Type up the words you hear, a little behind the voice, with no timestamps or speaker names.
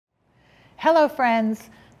Hello, friends.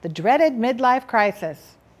 The dreaded midlife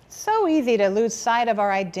crisis. So easy to lose sight of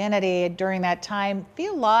our identity during that time,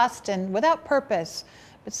 feel lost and without purpose.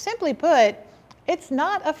 But simply put, it's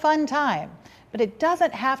not a fun time. But it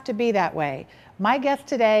doesn't have to be that way. My guest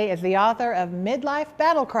today is the author of Midlife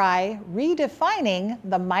Battle Cry, Redefining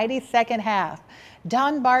the Mighty Second Half.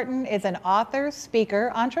 Dawn Barton is an author,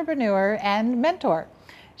 speaker, entrepreneur, and mentor.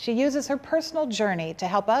 She uses her personal journey to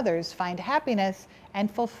help others find happiness and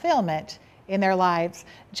fulfillment in their lives.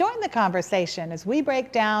 Join the conversation as we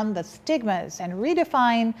break down the stigmas and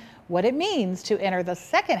redefine what it means to enter the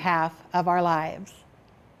second half of our lives.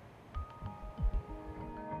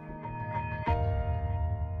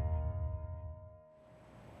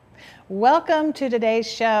 Welcome to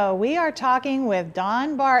today's show. We are talking with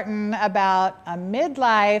Dawn Barton about a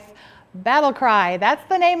midlife battle cry. That's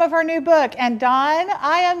the name of her new book. And Dawn,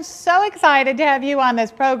 I am so excited to have you on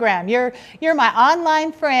this program. You're my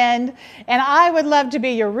online friend, and I would love to be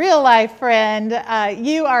your real life friend.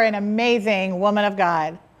 You are an amazing woman of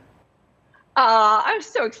God. I'm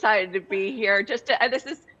so excited to be here. This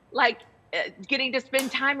is like getting to spend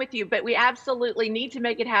time with you, but we absolutely need to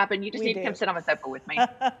make it happen. You just need to come sit on a sofa with me.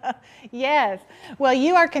 Yes. Well,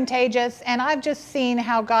 you are contagious, and I've just seen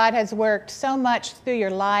how God has worked so much through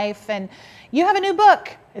your life. And you have a new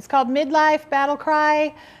book. It's called Midlife Battle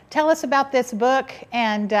Cry. Tell us about this book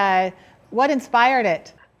and what inspired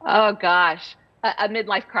it. Oh gosh, a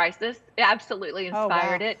midlife crisis absolutely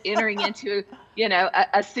inspired it. Entering into,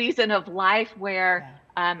 a season of life where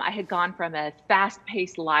I had gone from a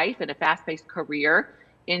fast-paced life and a fast-paced career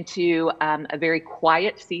into a very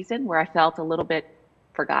quiet season where I felt a little bit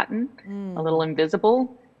forgotten, a little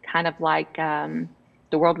invisible, kind of like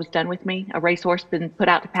the world was done with me, a racehorse been put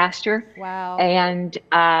out to pasture. Wow. And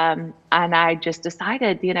I just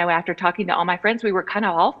decided, after talking to all my friends, we were kind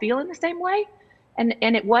of all feeling the same way. And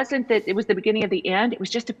it wasn't that it was the beginning of the end, it was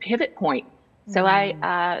just a pivot point. So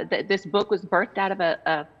this book was birthed out of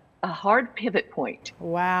a hard pivot point.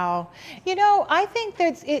 Wow. I think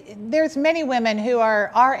there's many women who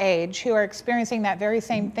are our age who are experiencing that very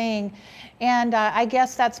same thing. And I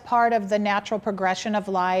guess that's part of the natural progression of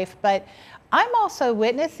life. But I'm also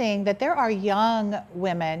witnessing that there are young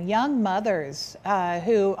women, young mothers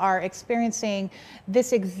who are experiencing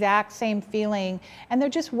this exact same feeling. And they're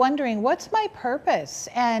just wondering, what's my purpose?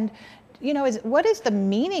 And, what is the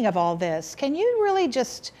meaning of all this? Can you really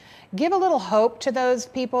just give a little hope to those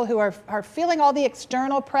people who are feeling all the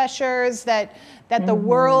external pressures that the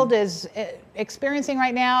world is experiencing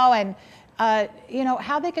right now, and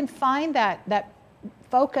how they can find that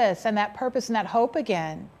focus and that purpose and that hope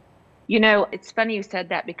again? It's funny you said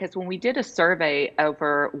that, because when we did a survey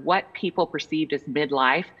over what people perceived as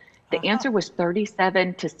midlife, the answer was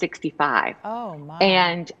 37 to 65. Oh my.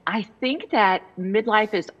 And I think that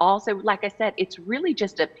midlife is also, like I said, it's really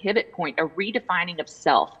just a pivot point, a redefining of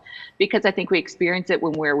self. Because I think we experience it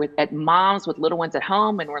when we're at moms with little ones at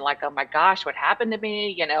home, and we're like, oh my gosh, what happened to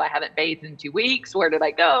me? I haven't bathed in 2 weeks. Where did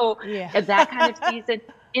I go? Yeah. And that kind of season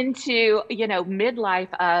into,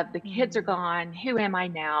 midlife of the kids are gone. Who am I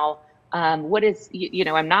now? What is,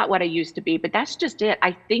 I'm not what I used to be, but that's just it.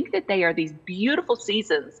 I think that they are these beautiful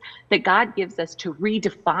seasons that God gives us to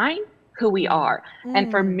redefine who we are.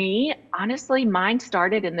 And for me, honestly, mine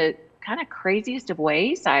started in the kind of craziest of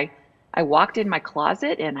ways. I walked in my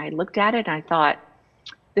closet and I looked at it and I thought,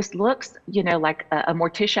 this looks, like a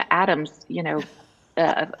Morticia Adams,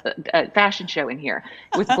 a fashion show in here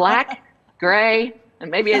with black, gray,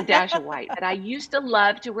 and maybe a dash of white. But I used to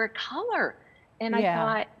love to wear color. And I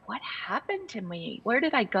thought, what happened to me? Where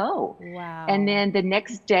did I go? Wow. And then the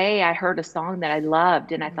next day I heard a song that I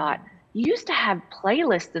loved, and I thought, you used to have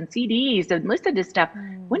playlists and CDs and listen to stuff.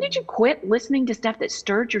 When did you quit listening to stuff that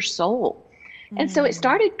stirred your soul? And so it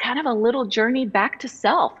started kind of a little journey back to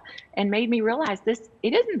self, and made me realize it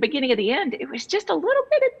isn't the beginning of the end. It was just a little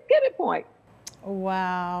bit of pivot point.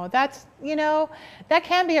 Wow, that's, that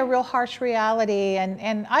can be a real harsh reality.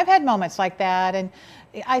 And I've had moments like that. And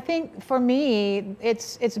I think for me,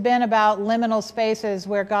 it's been about liminal spaces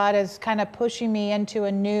where God is kind of pushing me into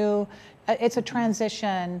a new, it's a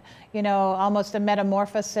transition, almost a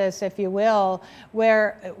metamorphosis, if you will,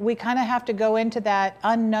 where we kind of have to go into that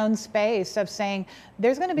unknown space of saying,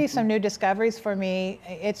 there's going to be some new discoveries for me.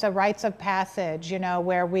 It's a rites of passage,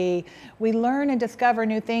 where we learn and discover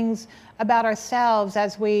new things about ourselves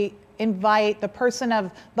as we invite the person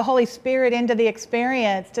of the Holy Spirit into the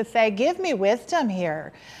experience to say, give me wisdom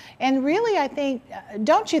here. And really, I think,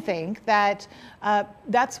 don't you think that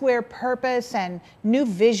that's where purpose and new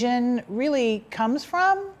vision really comes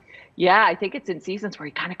from? Yeah, I think it's in seasons where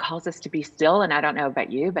he kind of calls us to be still. And I don't know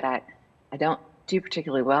about you, but I don't do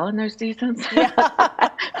particularly well in those seasons. Yeah.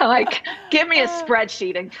 I'm like, give me a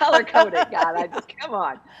spreadsheet and color code it, God. I just, come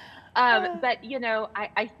on. But you know,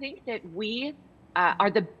 I think that we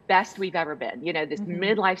are the best we've ever been. You know, this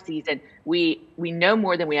midlife season, we know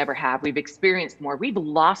more than we ever have. We've experienced more. We've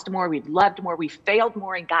lost more. We've loved more. We've failed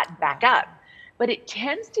more and gotten back up. But it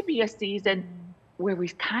tends to be a season where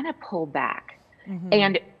we've kind of pulled back,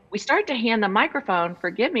 and we start to hand the microphone,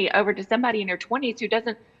 forgive me, over to somebody in their 20s who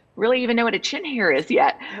doesn't really even know what a chin hair is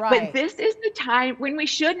yet. But this is the time when we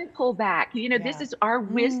shouldn't pull back. You know, this is our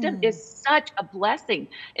wisdom is such a blessing.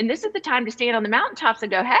 And this is the time to stand on the mountaintops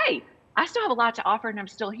and go, hey, I still have a lot to offer and I'm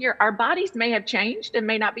still here. Our bodies may have changed and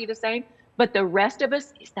may not be the same, but the rest of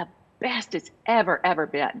us is the best it's ever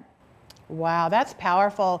been. Wow, that's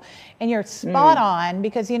powerful. And you're spot on,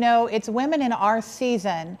 because, you know, it's women in our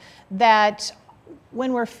season that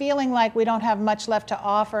when we're feeling like we don't have much left to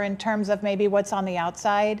offer in terms of maybe what's on the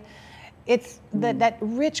outside, it's that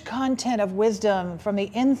rich content of wisdom from the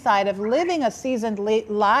inside of living a seasoned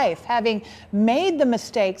life, having made the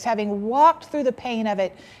mistakes, having walked through the pain of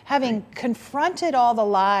it, having confronted all the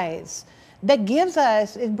lies, that gives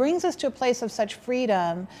us, it brings us to a place of such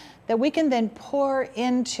freedom that we can then pour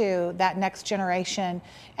into that next generation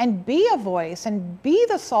and be a voice and be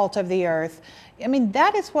the salt of the earth. I mean,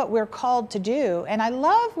 that is what we're called to do. And I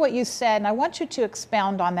love what you said, and I want you to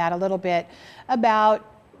expound on that a little bit about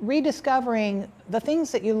rediscovering the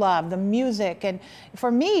things that you love, the music. And for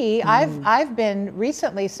me, I've been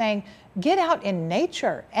recently saying, get out in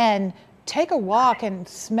nature and take a walk and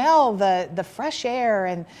smell the fresh air,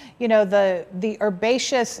 and you know, the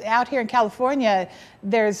herbaceous. Out here in California,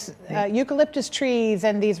 there's eucalyptus trees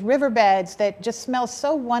and these riverbeds that just smell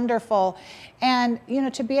so wonderful. And you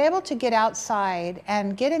know, to be able to get outside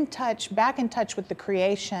and get in touch, back in touch with the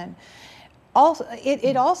creation, also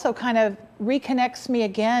it also kind of reconnects me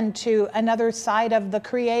again to another side of the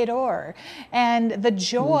Creator and the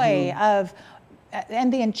joy of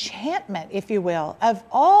and the enchantment, if you will, of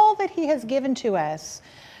all that He has given to us.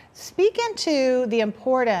 Speak into the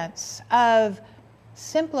importance of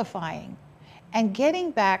simplifying and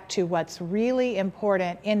getting back to what's really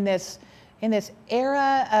important in this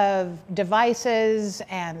era of devices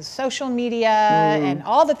and social media and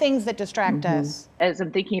all the things that distract us. As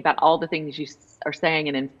I'm thinking about all the things you are saying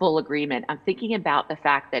and in full agreement, I'm thinking about the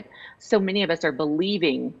fact that so many of us are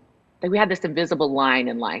believing that we have this invisible line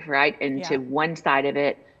in life, right? And to one side of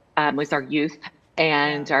it was our youth,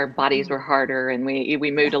 and our bodies were harder, and we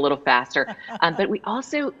moved a little faster. But we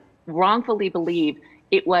also wrongfully believe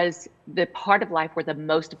it was the part of life where the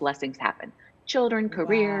most blessings happen. Children,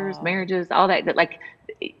 careers, marriages, all that, like,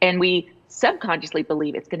 and we subconsciously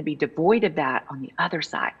believe it's going to be devoid of that on the other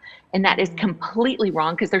side. And that is completely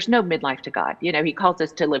wrong, because there's no midlife to God. You know, He calls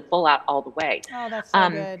us to live full out all the way. Oh, that's so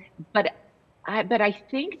good. But I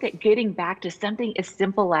think that getting back to something as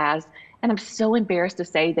simple as, and I'm so embarrassed to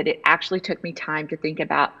say that it actually took me time to think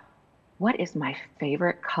about, what is my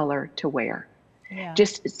favorite color to wear?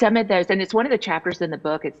 Just some of those. And it's one of the chapters in the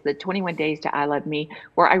book, it's the 21 Days to I Love Me,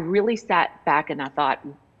 where I really sat back and I thought,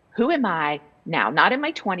 who am I now? Not in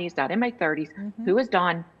my 20s, not in my 30s. Who is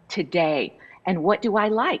Dawn today? And what do I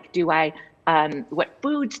like? What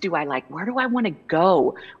foods do I like? Where do I want to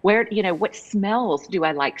go? Where, you know, what smells do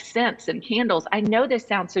I like? Scents and candles. I know this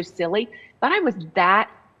sounds so silly, but I was that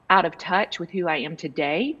out of touch with who I am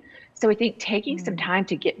today. So I think taking some time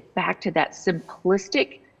to get back to that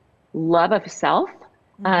simplistic love of self,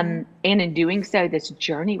 and in doing so, this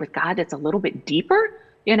journey with God that's a little bit deeper,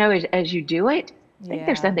 you know, as you do it, I think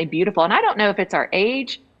there's something beautiful. And I don't know if it's our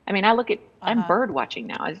age. I mean, I look at, I'm bird watching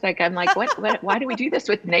now. It's like, I'm like, why do we do this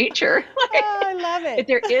with nature? I love it. But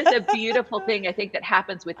there is a beautiful thing, I think, that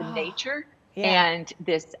happens with nature and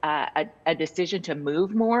this, a decision to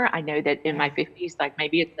move more. I know that in my 50s, like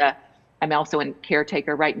maybe it's I'm also in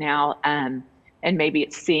caretaker right now. And maybe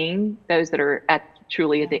it's seeing those that are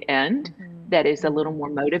truly at the end, that is a little more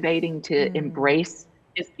motivating to embrace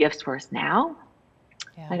His gifts for us now.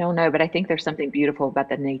 I don't know, but I think there's something beautiful about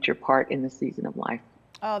the nature part in the season of life.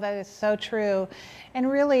 Oh, that is so true. And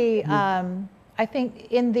really, I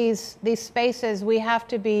think in these spaces, we have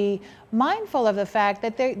to be mindful of the fact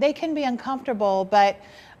that they can be uncomfortable, but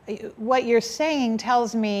what you're saying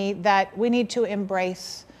tells me that we need to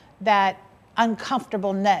embrace that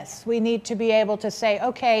uncomfortableness. We need to be able to say,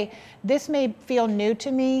 okay, this may feel new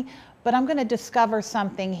to me, but I'm going to discover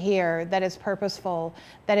something here that is purposeful,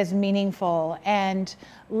 that is meaningful, and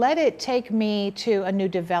let it take me to a new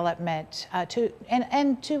development.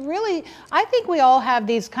 And to really, I think we all have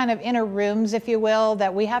these kind of inner rooms, if you will,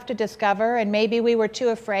 that we have to discover, and maybe we were too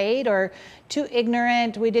afraid or too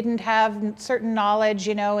ignorant. We didn't have certain knowledge,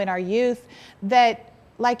 you know, in our youth. That,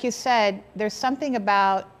 like you said, there's something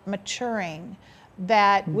about maturing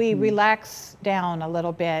that we relax down a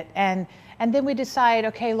little bit, and then we decide,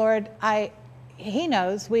 okay, Lord, He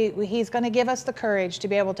knows He's going to give us the courage to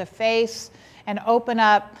be able to face and open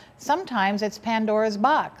up. Sometimes it's Pandora's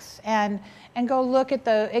box, and go look at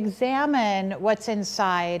examine what's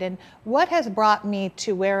inside and what has brought me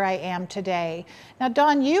to where I am today. Now,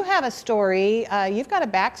 Dawn, you have a story. You've got a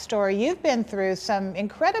backstory. You've been through some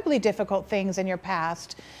incredibly difficult things in your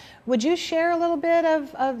past. Would you share a little bit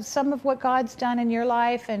of some of what God's done in your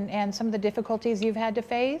life and some of the difficulties you've had to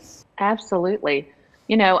face? Absolutely.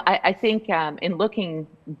 You know, I think in looking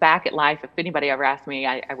back at life, if anybody ever asked me,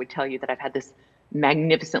 I would tell you that I've had this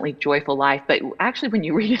magnificently joyful life. But actually, when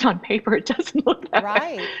you read it on paper, it doesn't look that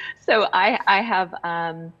way. So I have,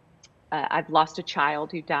 I've lost a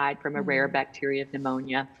child who died from a rare bacteria of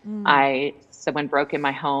pneumonia. Someone broke in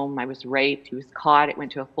my home. I was raped. He was caught. It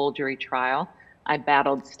went to a full jury trial. I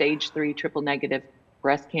battled stage 3 triple negative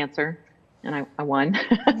breast cancer, and I won.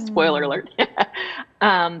 Spoiler alert.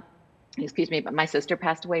 Excuse me, but my sister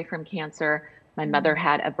passed away from cancer. My mother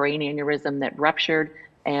had a brain aneurysm that ruptured,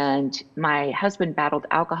 and my husband battled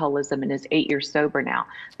alcoholism and is 8 years sober now.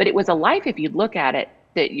 But it was a life, if you look at it,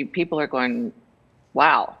 that people are going,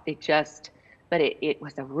 wow, but it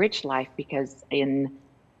was a rich life, because in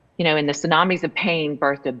the tsunamis of pain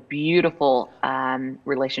birthed a beautiful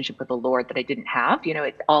relationship with the Lord that I didn't have. You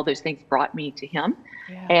know, all those things brought me to Him.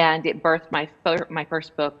 And it birthed my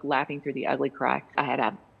first book, Laughing Through the Ugly Cry. I had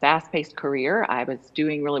a fast-paced career. I was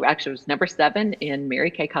doing really well. Actually, I was number 7 in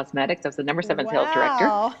Mary Kay Cosmetics. I was the number 7 sales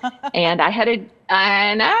director. And I had a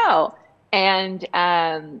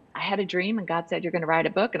dream, and God said, you're going to write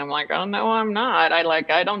a book. And I'm like, oh, no, I'm not.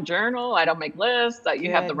 I don't journal. I don't make lists.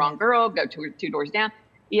 You have the wrong girl. Go two doors down.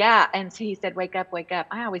 Yeah. And so He said, wake up, wake up.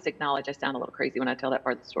 I always acknowledge I sound a little crazy when I tell that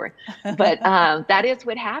part of the story. But that is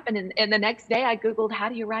what happened. And the next day I Googled, how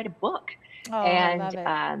do you write a book? Oh, I love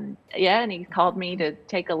it. And He called me to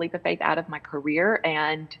take a leap of faith out of my career.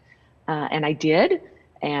 And I did.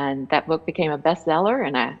 And that book became a bestseller.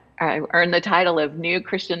 And I earned the title of New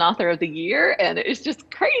Christian Author of the Year. And it was just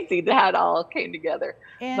crazy how it all came together.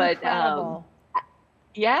 Incredible.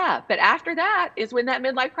 But after that is when that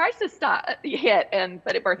midlife crisis hit,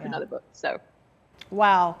 but it birthed another book. So,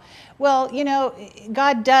 wow. Well, you know,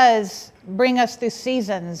 God does bring us through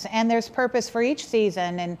seasons, and there's purpose for each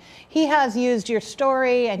season. And He has used your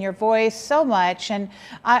story and your voice so much. And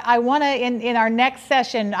I want to, in our next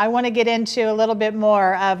session, I want to get into a little bit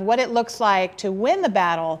more of what it looks like to win the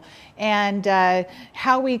battle, and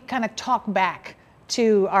how we kind of talk back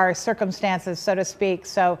to our circumstances, so to speak.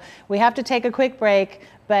 So we have to take a quick break,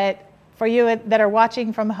 but for you that are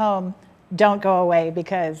watching from home, don't go away,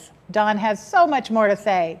 because Dawn has so much more to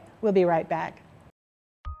say. We'll be right back.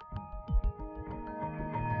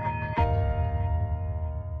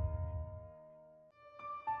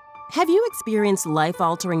 Have you experienced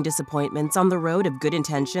life-altering disappointments on the road of good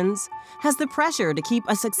intentions? Has the pressure to keep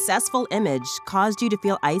a successful image caused you to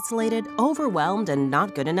feel isolated, overwhelmed, and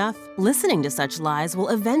not good enough? Listening to such lies will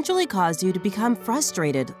eventually cause you to become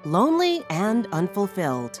frustrated, lonely, and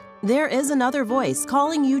unfulfilled. There is another voice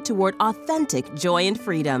calling you toward authentic joy and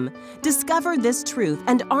freedom. Discover this truth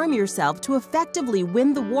and arm yourself to effectively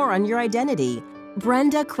win the war on your identity.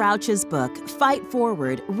 Brenda Crouch's book, Fight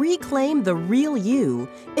Forward, Reclaim the Real You,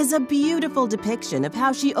 is a beautiful depiction of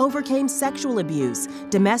how she overcame sexual abuse,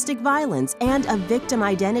 domestic violence, and a victim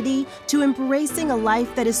identity to embracing a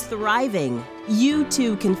life that is thriving. You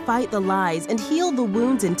too can fight the lies and heal the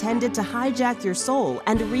wounds intended to hijack your soul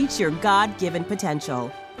and reach your God-given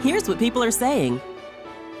potential. Here's what people are saying.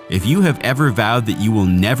 If you have ever vowed that you will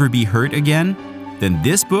never be hurt again, then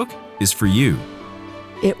this book is for you.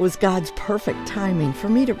 It was God's perfect timing for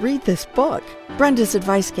me to read this book. Brenda's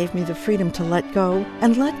advice gave me the freedom to let go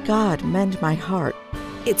and let God mend my heart.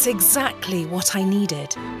 It's exactly what I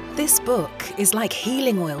needed. This book is like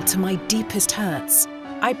healing oil to my deepest hurts.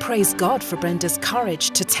 I praise God for Brenda's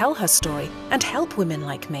courage to tell her story and help women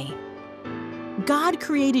like me. God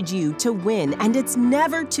created you to win, and it's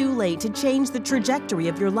never too late to change the trajectory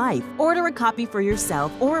of your life. Order a copy for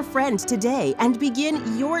yourself or a friend today and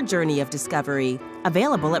begin your journey of discovery.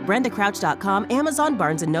 Available at brendacrouch.com, Amazon,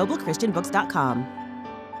 Barnes & Noble, ChristianBooks.com.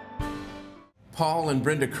 Paul and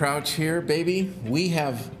Brenda Crouch here, baby. We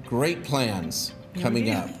have great plans coming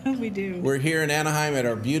up. We do. We're here in Anaheim at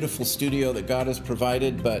our beautiful studio that God has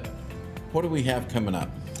provided, but what do we have coming up?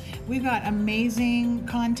 We've got amazing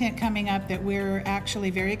content coming up that we're actually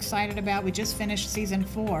very excited about. We just finished season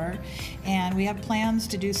 4, and we have plans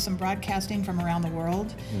to do some broadcasting from around the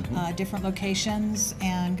world, different locations,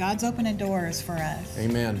 and God's opening doors for us.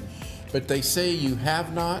 Amen. But they say you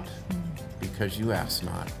have not because you ask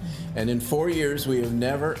not. And in 4 years, we have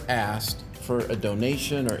never asked for a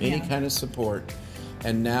donation or any kind of support,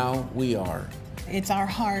 and now we are. It's our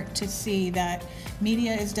heart to see that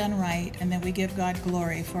media is done right and that we give God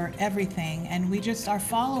glory for everything, and we just are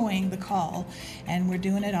following the call and we're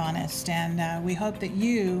doing it honest, and we hope that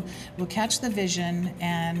you will catch the vision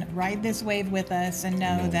and ride this wave with us and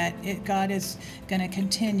know that God is going to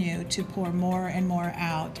continue to pour more and more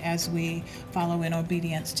out as we follow in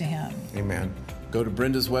obedience to Him. Amen. Go to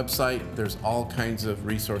Brenda's website. There's all kinds of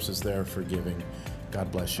resources there for giving.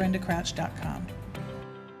 God bless you. BrendaCrouch.com.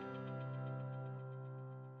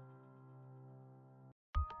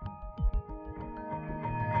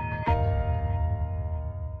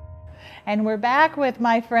 And we're back with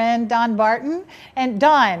my friend Dawn Barton. And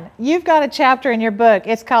Dawn, you've got a chapter in your book.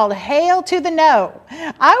 It's called Hail to the No.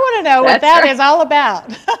 I want to know what that is all about.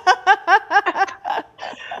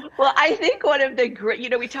 Well, I think one of the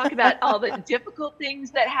great, we talk about all the difficult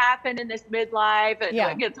things that happen in this midlife, and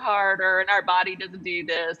it gets harder, and our body doesn't do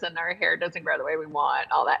this, and our hair doesn't grow the way we want,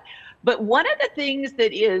 all that. But one of the things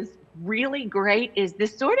that is really great is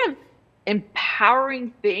this sort of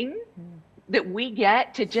empowering thing that we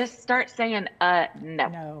get to just start saying,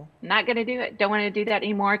 no, not going to do it. Don't want to do that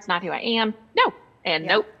anymore. It's not who I am. No, and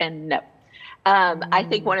nope, and no. I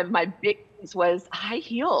think one of my big things was high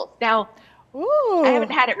heels. Now, I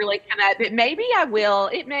haven't had it really come up, but maybe I will.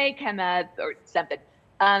 It may come up or something.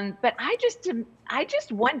 But I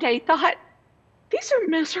just one day thought, these are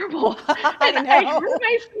miserable. And I hurt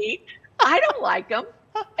my feet. I don't like them.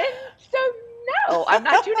 And so no, I'm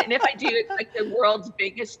not doing it. And if I do, it's like the world's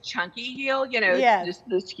biggest chunky heel, just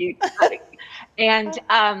this huge. And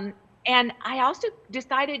I also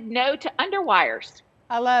decided no to underwires.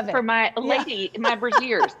 I love it. For my lady, my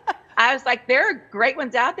brasiers. I was like, there are great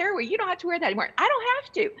ones out there where you don't have to wear that anymore. I don't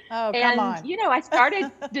have to. Oh, and, come on. I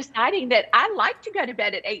started deciding that I like to go to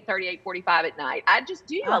bed at 8:30, 8:45 at night. I just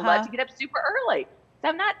do. I love to get up super early.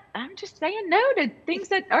 So I'm just saying no to things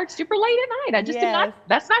that are super late at night. I just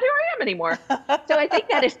that's not who I am anymore. So I think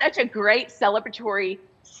that is such a great celebratory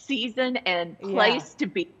season and place to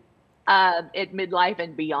be at midlife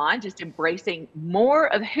and beyond, just embracing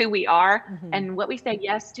more of who we are and what we say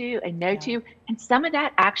yes to and no to. And some of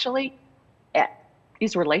that actually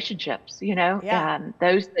is relationships,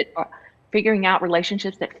 those that are figuring out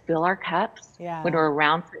relationships that fill our cups. When we're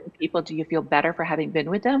around certain people, do you feel better for having been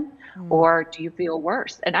with them or do you feel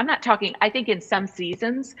worse? And I'm not talking, I think in some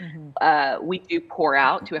seasons we do pour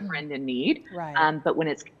out to a friend in need, but when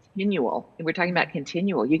it's continual, and we're talking about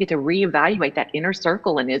continual, you get to reevaluate that inner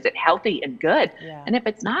circle and is it healthy and good? And if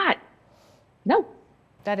it's not, no.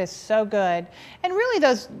 That is so good. And really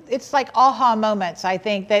it's like aha moments. I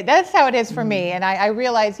think that's how it is for me. And I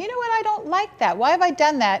realize, you know what, I don't like that. Why have I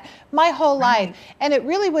done that my whole life? And it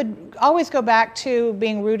really would always go back to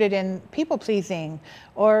being rooted in people pleasing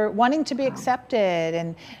or wanting to be accepted.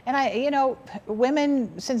 And I,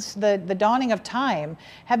 women since the dawning of time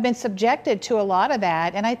have been subjected to a lot of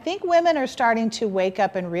that. And I think women are starting to wake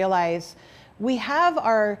up and realize we have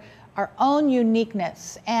our own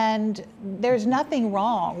uniqueness, and there's nothing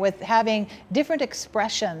wrong with having different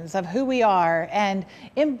expressions of who we are and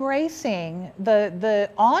embracing the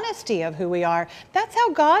honesty of who we are. That's how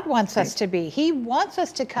God wants us to be. He wants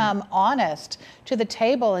us to come honest to the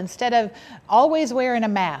table instead of always wearing a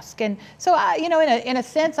mask. And so, in a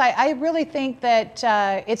sense, I really think that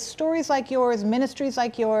it's stories like yours, ministries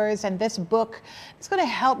like yours, and this book, it's going to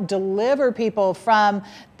help deliver people from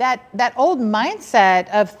that old mindset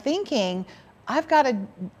of thinking, I've got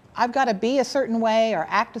to be a certain way or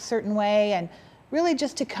act a certain way, and really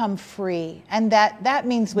just to come free. And that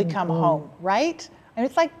means we come home, right? And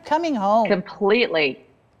it's like coming home. Completely.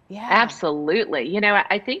 Yeah. Absolutely.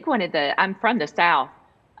 I think I'm from the South.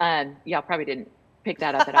 Y'all probably didn't pick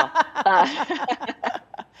that up at all.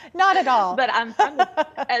 Not at all. But I'm from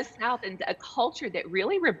the South, and a culture that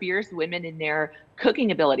really reveres women in their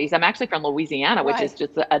cooking abilities. I'm actually from Louisiana, which is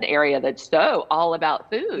just an area that's so all about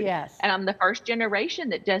food. Yes. And I'm the first generation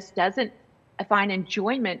that just doesn't find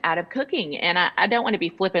enjoyment out of cooking. And I don't want to be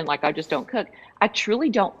flippant like I just don't cook. I truly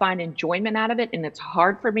don't find enjoyment out of it, and it's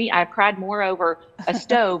hard for me. I've cried more over a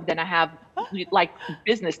stove than I have like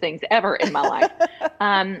business things ever in my life.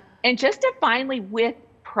 And just to finally, with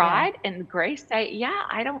pride and grace say, yeah,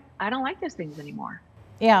 I don't like those things anymore.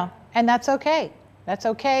 Yeah, and that's okay. That's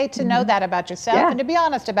okay to know that about yourself Yeah. and to be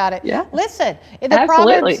honest about it. Yeah. Listen,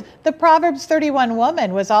 Absolutely. the Proverbs 31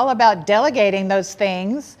 woman was all about delegating those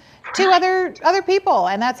things to other people,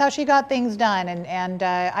 and that's how she got things done. And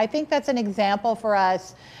I think that's an example for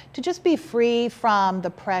us to just be free from the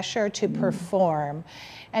pressure to perform,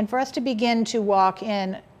 and for us to begin to walk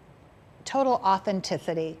in total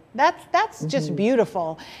authenticity. That's just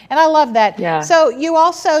beautiful. And I love that. Yeah. So you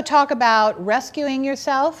also talk about rescuing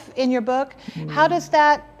yourself in your book. How does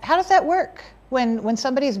that work when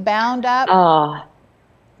somebody's bound up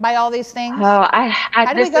by all these things?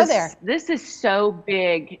 How do we go there? This is so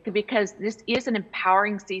big because this is an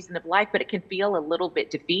empowering season of life, but it can feel a little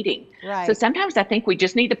bit defeating. Right. So sometimes I think we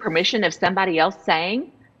just need the permission of somebody else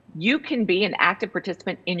saying, you can be an active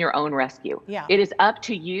participant in your own rescue. Yeah. It is up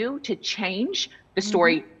to you to change the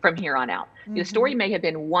story from here on out. The story may have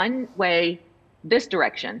been one way, this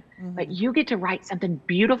direction, but you get to write something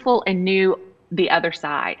beautiful and new the other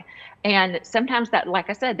side. And sometimes that, like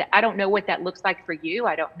I said, I don't know what that looks like for you.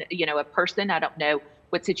 I don't, a person, I don't know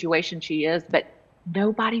what situation she is, but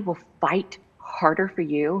nobody will fight harder for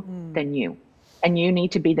you than you. And you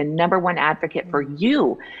need to be the number one advocate for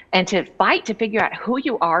you and to fight to figure out who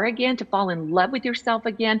you are again, to fall in love with yourself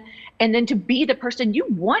again, and then to be the person you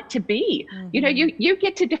want to be. You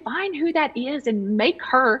get to define who that is and make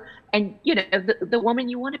her and, the woman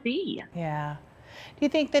you want to be. Yeah. Do you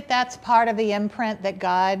think that that's part of the imprint that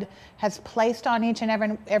God has placed on each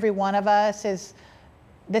and every one of us, is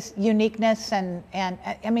this uniqueness? And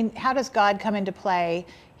I mean, how does God come into play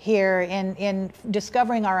here in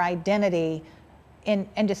discovering our identity, in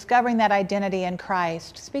discovering that identity in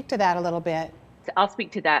Christ? Speak to that a little bit. I'll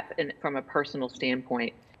speak to that from a personal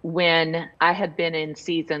standpoint. When I have been in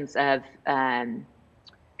seasons of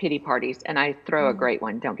pity parties, and I throw a great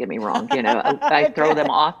one, don't get me wrong, I throw them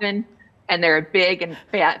often, and they're big and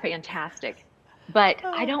fantastic. But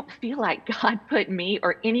I don't feel like God put me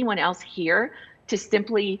or anyone else here to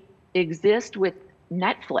simply exist with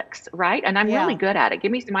Netflix, right? And I'm really good at it.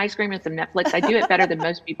 Give me some ice cream and some Netflix. I do it better than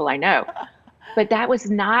most people I know. But that was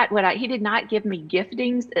not he did not give me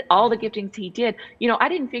giftings, all the giftings he did. I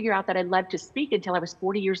didn't figure out that I loved to speak until I was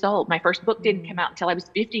 40 years old. My first book didn't come out until I was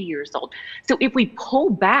 50 years old. So if we pull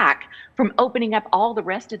back from opening up all the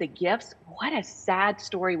rest of the gifts, what a sad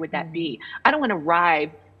story would that be? I don't want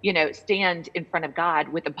to stand in front of God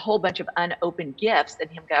with a whole bunch of unopened gifts and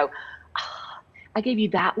him go, I gave you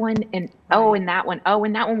that one, and and that one. Oh,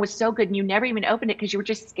 and that one was so good, and you never even opened it because you were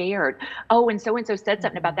just scared. Oh, and so said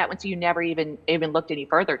something about that one, so you never even looked any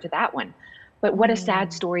further to that one. But what a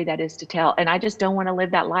sad story that is to tell. And I just don't want to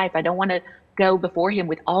live that life. I don't want to go before him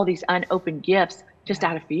with all these unopened gifts just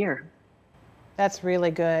out of fear. That's really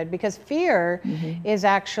good, because fear is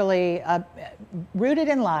actually rooted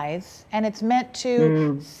in lies, and it's meant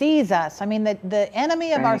to seize us. I mean, the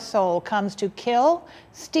enemy of our soul comes to kill,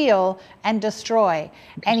 steal, and destroy.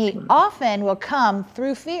 And he often will come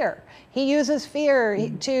through fear. He uses fear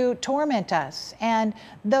to torment us. And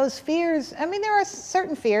those fears, I mean, there are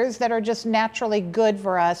certain fears that are just naturally good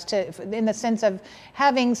for us in the sense of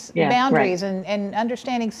having boundaries and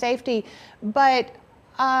understanding safety. But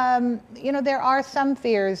there are some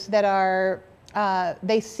fears that are,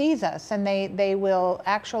 they seize us, and they will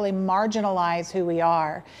actually marginalize who we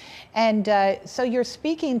are. And so you're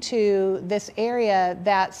speaking to this area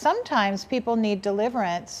that sometimes people need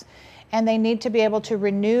deliverance, and they need to be able to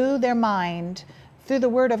renew their mind through the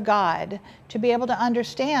Word of God, to be able to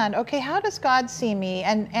understand, okay, how does God see me?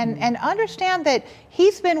 And understand that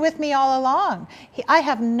He's been with me all along. I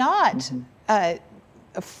have not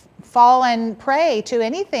fallen prey to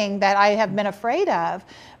anything that I have been afraid of,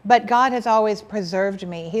 but God has always preserved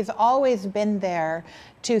me. He's always been there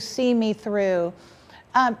to see me through.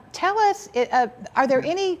 Tell us, are there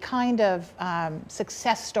any kind of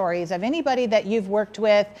success stories of anybody that you've worked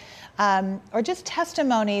with, or just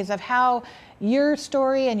testimonies of how your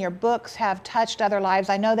story and your books have touched other lives?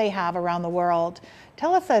 I know they have around the world.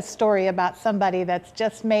 Tell us a story about somebody that's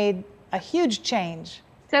just made a huge change.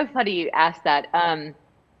 So funny you asked that.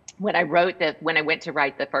 When I went to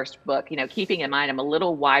write the first book, keeping in mind I'm a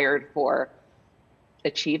little wired for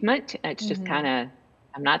achievement. It's just kind of,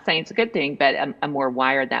 I'm not saying it's a good thing, but I'm more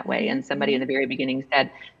wired that way. And somebody in the very beginning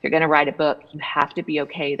said, if you're going to write a book, you have to be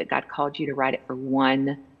okay that God called you to write it for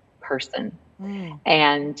one person.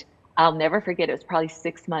 And I'll never forget, it was probably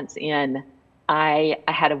 6 months in, I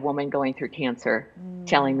had a woman going through cancer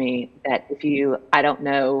telling me that I don't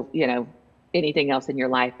know, anything else in your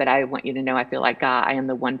life, but I want you to know I feel like God, I am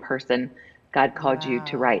the one person God called you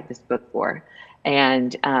to write this book for.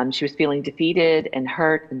 And she was feeling defeated and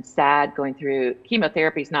hurt and sad, going through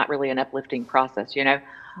chemotherapy is not really an uplifting process, you know.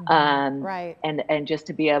 Right. And just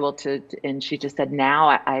to be able to, and she just said,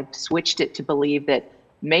 now I've switched it to believe that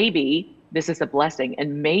maybe this is a blessing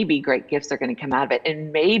and maybe great gifts are going to come out of it.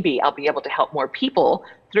 And maybe I'll be able to help more people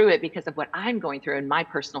through it because of what I'm going through and my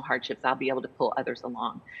personal hardships. I'll be able to pull others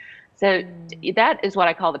along. So that is what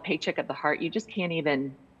I call the paycheck of the heart. You just can't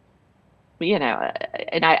even, you know,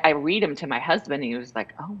 and I read them to my husband, and he was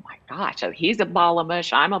like, oh my gosh, so he's a ball of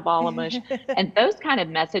mush, I'm a ball of mush. And those kind of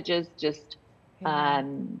messages just,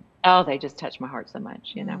 oh, they just touch my heart so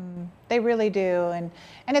much, you know. They really do. And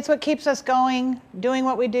it's what keeps us going, doing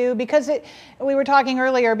what we do, because we were talking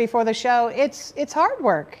earlier before the show, it's hard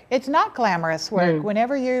work. It's not glamorous work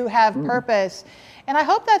whenever you have purpose. And I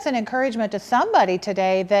hope that's an encouragement to somebody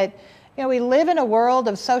today that, you know, we live in a world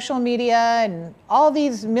of social media and all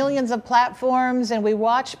these millions of platforms, and we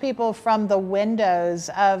watch people from the windows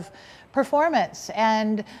of performance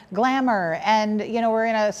and glamour, and, you know, we're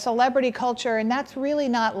in a celebrity culture, and that's really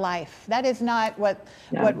not life. That is not what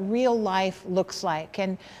real life looks like.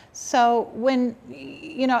 And so when,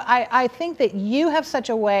 you know, I think that you have such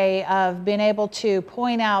a way of being able to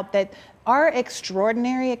point out that our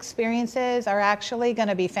extraordinary experiences are actually going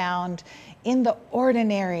to be found in the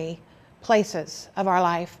ordinary places of our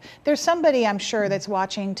life. There's somebody, I'm sure, that's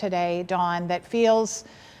watching today, Dawn, that feels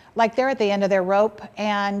like they're at the end of their rope,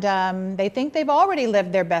 and they think they've already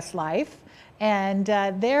lived their best life, and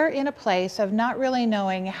they're in a place of not really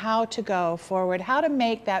knowing how to go forward, how to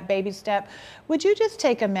make that baby step. Would you just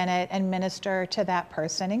take a minute and minister to that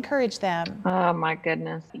person, encourage them? Oh my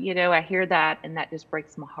goodness. You know, I hear that, and that just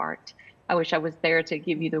breaks my heart. I wish I was there to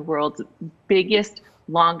give you the world's biggest,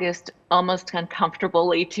 longest, almost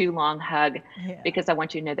uncomfortably too long hug, because I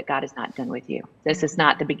want you to know that God is not done with you. This is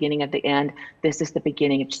not the beginning of the end. This is the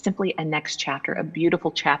beginning of simply a next chapter, a beautiful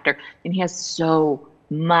chapter. And he has so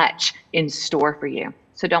much in store for you.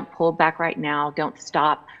 So don't pull back right now. Don't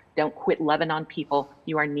stop. Don't quit loving on people.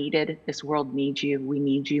 You are needed. This world needs you. We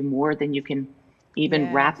need you more than you can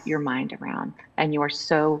even wrap your mind around. And you are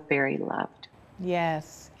so very loved.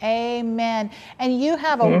 Yes. Amen. And you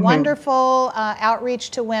have a wonderful outreach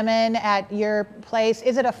to women at your place.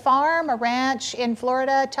 Is it a farm, a ranch in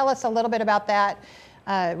Florida? Tell us a little bit about that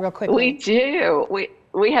real quickly. We do.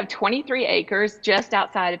 We have 23 acres just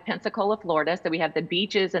outside of Pensacola, Florida. So we have the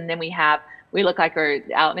beaches, and then we look like we're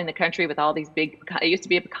out in the country with all these big, it used to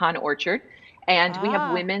be a pecan orchard. And we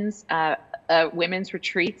have women's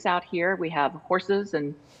retreats out here. We have horses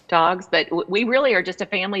and dogs, but we really are just a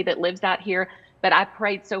family that lives out here. But I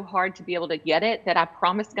prayed so hard to be able to get it that I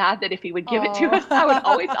promised God that if he would give it to us, I would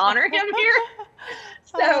always honor him here.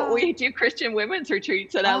 So we do Christian women's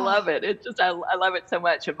retreats, and I love it. It's just, I love it so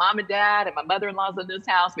much. And mom and dad and my mother-in-law's in this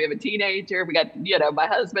house. We have a teenager. We got, you know, my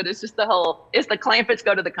husband. It's just it's the Clampetts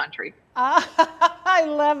go to the country. I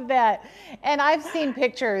love that. And I've seen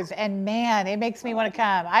pictures, and man, it makes me want to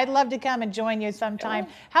come. I'd love to come and join you sometime.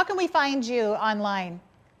 How can we find you online?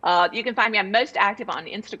 You can find me, I'm most active on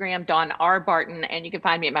Instagram, Dawn R. Barton, and you can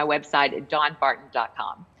find me at my website at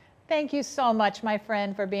dawnbarton.com. Thank you so much, my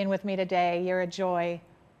friend, for being with me today. You're a joy.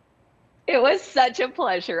 It was such a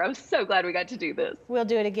pleasure. I'm so glad we got to do this. We'll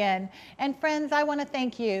do it again. And friends, I want to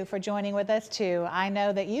thank you for joining with us too. I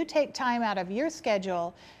know that you take time out of your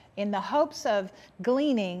schedule in the hopes of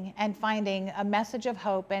gleaning and finding a message of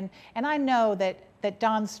hope. And I know that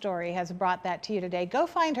Dawn's story has brought that to you today. Go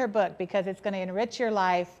find her book, because it's going to enrich your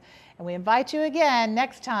life. And we invite you again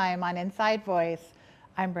next time on Inside Voice.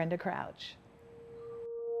 I'm Brenda Crouch.